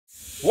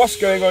What's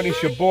going on?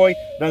 It's your boy.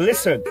 Now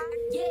listen,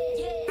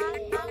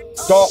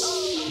 Dot,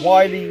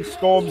 Wiley,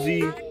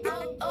 Stormzy,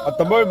 at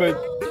the moment,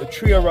 the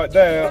trio right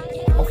there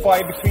are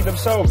fighting between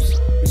themselves.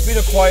 It's been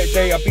a quiet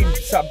day. I've been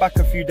sat back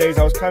a few days.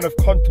 I was kind of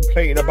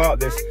contemplating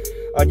about this.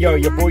 And yo,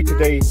 your boy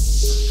today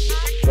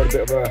got a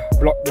bit of a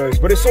block nose,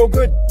 but it's all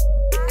good.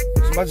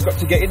 Man's got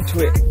to get into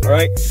it,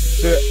 alright?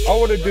 So I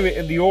want to do it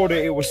in the order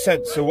it was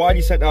sent. So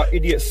Wiley sent out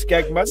Eediyat,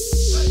 Skengman,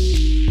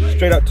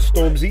 straight out to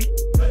Stormzy,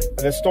 and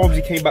then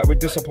Stormzy came back with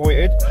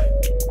Disappointed,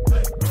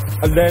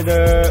 and then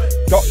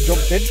Dot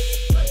jumped in,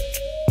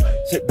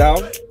 sit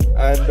down,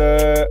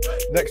 and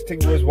next thing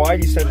was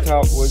Wiley sent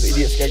out was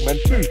Eediyat,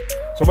 Skengman 2. So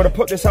I'm going to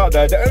put this out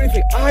there. The only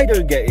thing I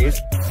don't get is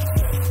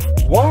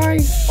why,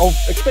 I'll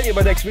explain it in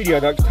my next video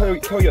and I'll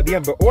tell you at the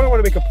end, but all I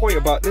want to make a point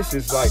about this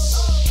is like,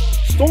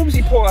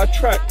 Stormzy put out a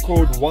track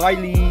called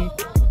Wiley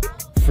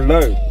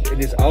Flow in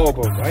his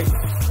album, right?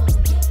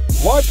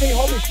 Why pay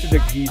homage to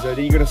the geezer,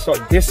 then you're going to start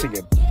dissing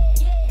him?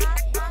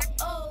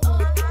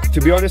 To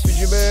be honest with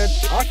you, man,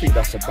 I think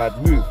that's a bad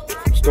move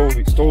from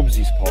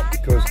Stormzy's part,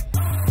 because,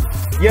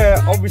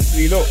 yeah,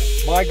 obviously, look,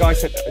 my guy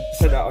sent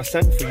out a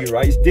send for you,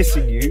 right? He's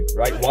dissing you,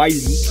 right? Wiley.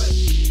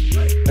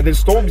 And then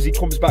Stormzy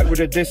comes back with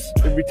a diss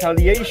in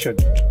retaliation.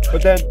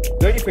 But then,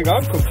 the only thing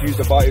I'm confused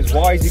about is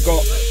why has he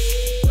got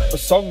a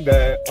song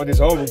there on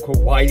his album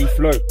called Wiley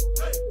Flow?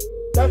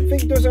 That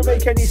thing doesn't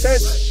make any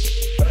sense.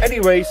 But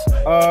anyways,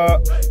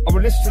 I'm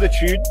gonna listen to the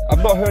tune. I've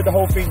not heard the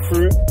whole thing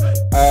through,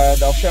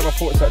 and I'll share my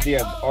thoughts at the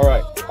end.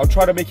 Alright, I'll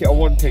try to make it a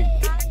one thing,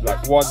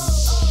 like one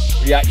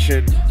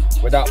reaction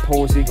without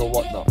pausing or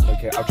whatnot.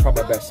 Okay, I'll try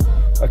my best.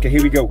 Okay,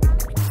 here we go.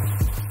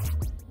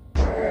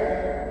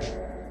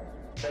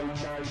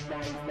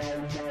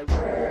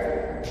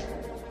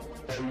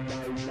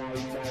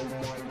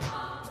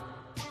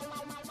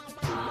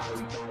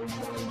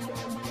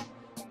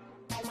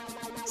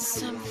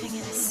 Something in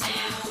the sound.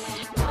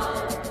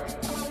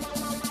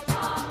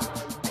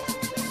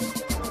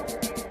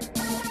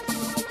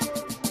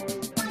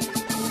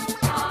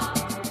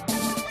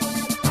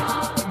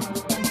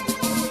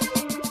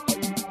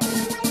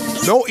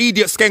 No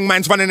idiot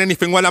Skengman's running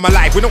anything while I'm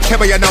alive. We don't care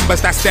about your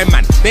numbers, that's them,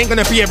 man. They ain't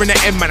gonna be here in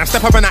the M, man. I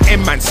step up on that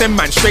M, man. Send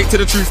man straight to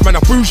the truth, man.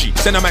 I'm bougie.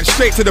 Send a man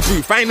straight to the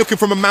booth. I ain't looking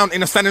from a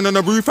mountain or standing on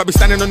the roof. I be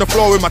standing on the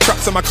floor with my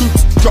trucks and my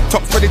coops. Drop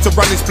top ready to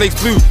run this place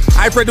blue.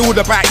 I've read all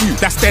about you,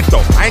 that's dead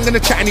though. I ain't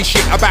gonna chat any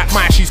shit about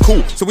my, she's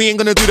cool. So we ain't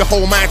gonna do the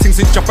whole man thing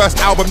since your first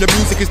album. The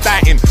music is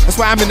dying. That's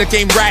why I'm in the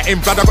game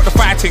writing. Blood, I got the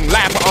fighting.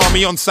 Live for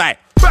army on site.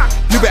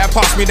 You better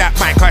pass me that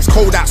mic, it's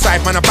cold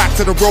outside, man. I'm back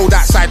to the road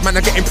outside, man.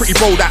 I'm getting pretty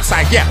bold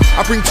outside, yeah.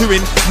 I bring two in,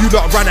 you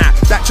lot run out.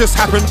 That just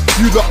happened,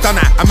 you lot done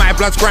out. And my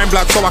blood's grind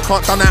blood, so I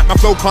can't done out. My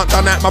flow can't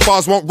done out, my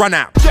bars won't run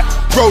out. Yeah.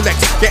 Rolex,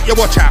 get your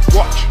watch out.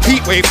 Watch.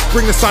 Heat wave,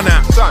 bring the sun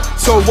out.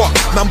 So what?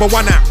 Number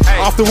one out. Hey.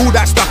 After all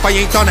that stuff, I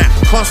ain't done out.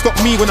 Can't stop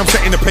me when I'm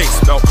setting the pace.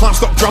 No. Can't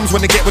stop drums when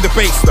they get with the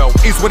bass. No.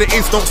 Is what it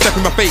is, don't step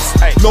in my face.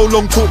 Hey. No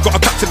long talk,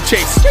 gotta cut to the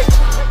chase.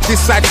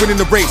 This side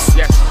winning the race.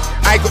 Yes.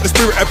 I got the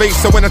spirit of ace,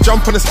 so when I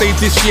jump on the stage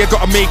this year,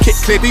 gotta make it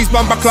clear. These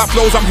bumper clap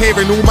flows I'm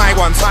hearing, all my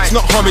ones. It's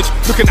not homage,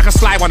 looking like a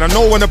sly one. I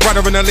know when a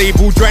brother and a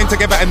label join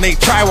together and they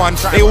try one.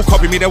 They all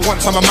copy me, they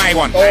want some of my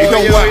one. It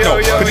don't work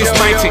though, but it's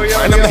my thing,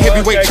 and I'm the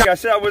heavyweight champ. I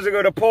said I wasn't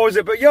gonna pause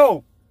it, but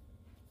yo,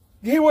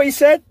 you hear what he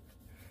said?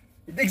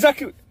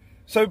 Exactly.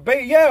 So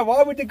yeah,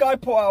 why would the guy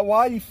put out a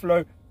Wiley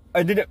Flow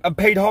and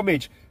paid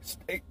homage?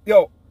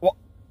 Yo, what?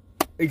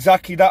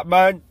 Exactly that,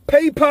 man.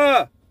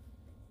 Paper.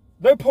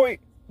 No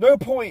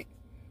point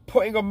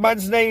putting a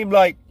man's name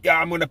like, yeah,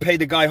 I'm gonna pay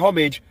the guy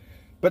homage,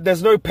 but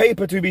there's no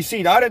paper to be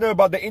seen. I don't know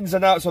about the ins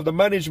and outs of the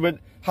management,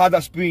 how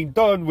that's being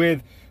done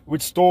with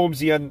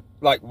Stormzy and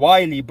like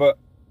Wiley, but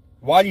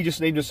Wiley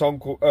just named a song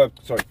called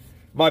sorry,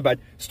 my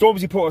bad.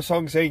 Stormzy put a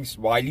song saying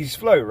Wiley's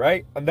Flow,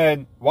 right? And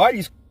then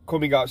Wiley's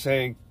coming out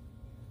saying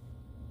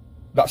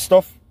that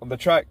stuff on the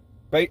track,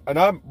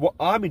 and what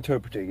I'm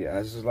interpreting it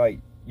as is like,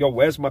 yo,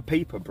 where's my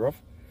paper, bruv?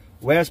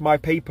 Where's my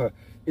paper?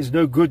 It's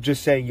no good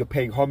just saying you're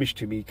paying homage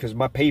to me because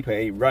my paper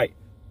ain't right.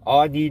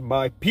 I need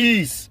my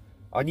peace.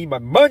 I need my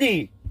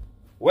money.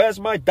 Where's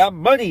my damn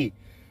money?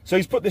 So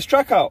he's put this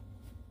track out.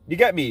 You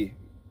get me?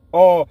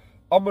 Or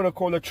I'm going to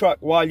call the track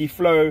Wiley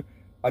Flow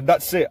and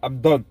that's it.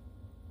 I'm done.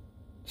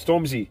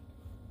 Stormzy.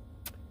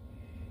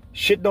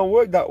 Shit don't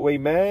work that way,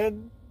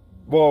 man.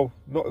 Well,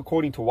 not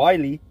according to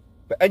Wiley.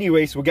 But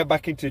anyways, we'll get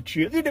back into the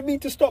tune. I didn't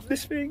mean to stop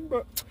this thing,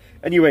 but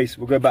anyways,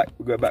 we'll go back.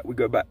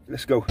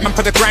 Let's go. I'm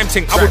for the grime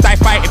thing. I will die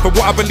fighting for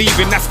what I believe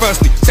in. That's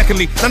firstly.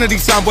 Secondly, none of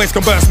these sound boys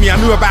can burst me.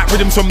 I knew about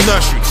rhythms from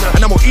nursery,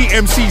 and I'm gonna eat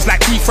MCs like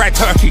deep fried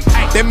turkey.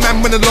 Them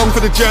man went along for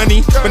the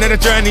journey, but then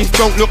the journeys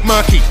don't look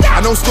murky. I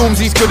know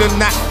Stormzy's good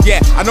and that. Yeah,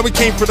 I know we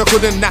came for the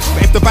good and that.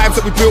 But if the vibes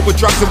that we built with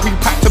drugs and we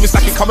packed them, it's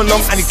like it come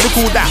along and he took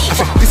all that. I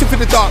said, listen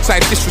for the dark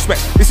side,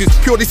 disrespect. This is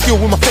purely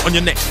skill with my foot on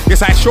your neck.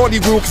 Yes, I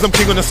surely will, cause I'm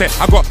king on the set.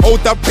 I got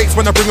old dub plates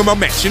when I bring them a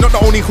match. You're not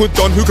the only hood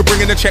don who can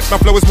bring in a check. My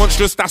flow is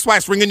monstrous, that's why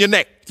it's ringing your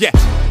neck. Yeah.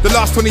 The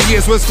last 20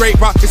 years was great,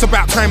 but it's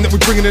about time that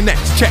we're bringing the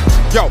next. Check.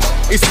 Yo,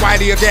 it's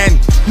Wiley again.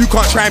 You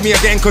can't try me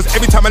again, cause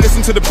every time I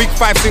listen to the big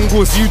 5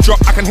 singles you drop,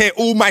 I can hear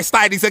all my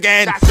stylies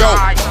again. Yo,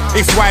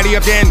 it's Wiley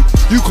again.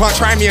 You can't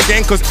try me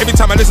again, cause every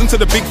time I listen to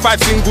the big 5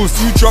 singles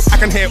you drop,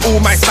 I can hear all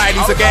my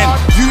stylies again.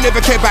 You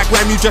never cared back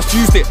when you just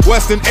used it.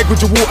 Worse than egg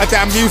with your water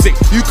down music.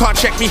 You can't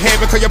check me here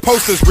because your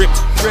poster's ripped.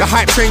 The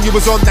hype train you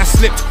was on that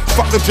slipped.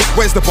 Fuck the drip,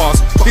 where's the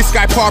bars? This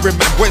guy parring,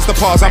 man, where's the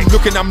bars? I'm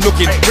looking.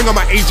 Ring on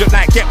my agent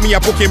like, get me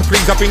a booking,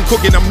 please. I've been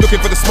cooking, I'm looking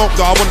for the smoke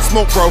though. I want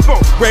smoke, bro.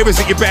 Where is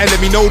it? You better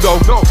let me know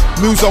though.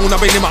 New zone, I've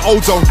been in my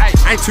old zone.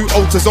 I ain't too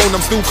old to zone,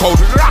 I'm still cold.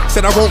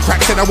 Said I won't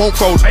crack, said I won't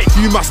fold.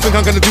 You must think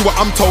I'm gonna do what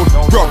I'm told.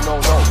 Bro,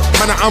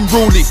 man, I'm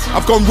unruly.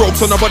 I've gone rogue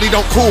so nobody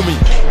don't call me.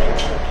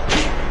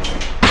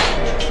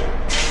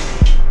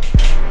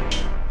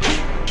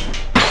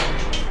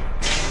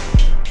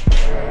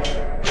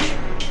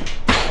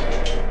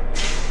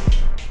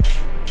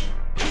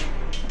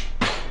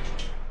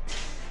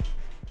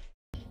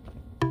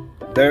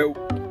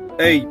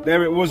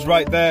 There it was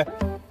right there.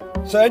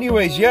 So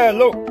anyways, yeah,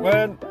 look,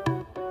 man.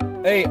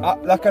 Hey,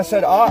 like I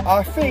said,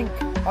 I think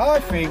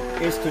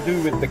it's to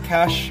do with the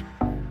cash,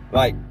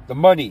 like the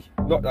money,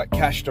 not like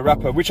Cash the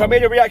rapper, which I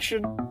made a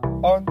reaction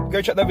on.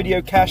 Go check that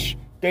video, Cash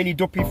Daily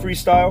Duppy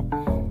Freestyle.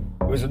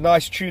 It was a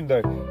nice tune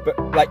though, but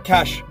like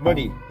cash,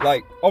 money,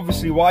 like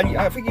obviously Wiley,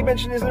 I think he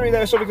mentioned, isn't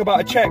there something about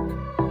a check?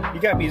 You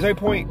get me? There's no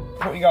point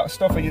pointing out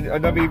stuff and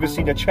I've never even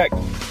seen a check.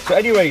 So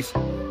anyways,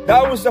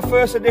 that was the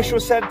first initial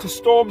send to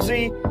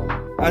STORMZY,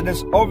 and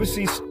there's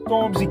obviously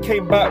STORMZY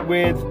came back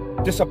with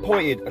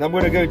Disappointed, and I'm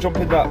going to go jump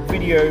in that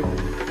video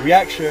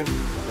reaction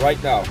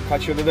right now.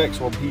 Catch you on the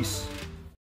next one. Peace.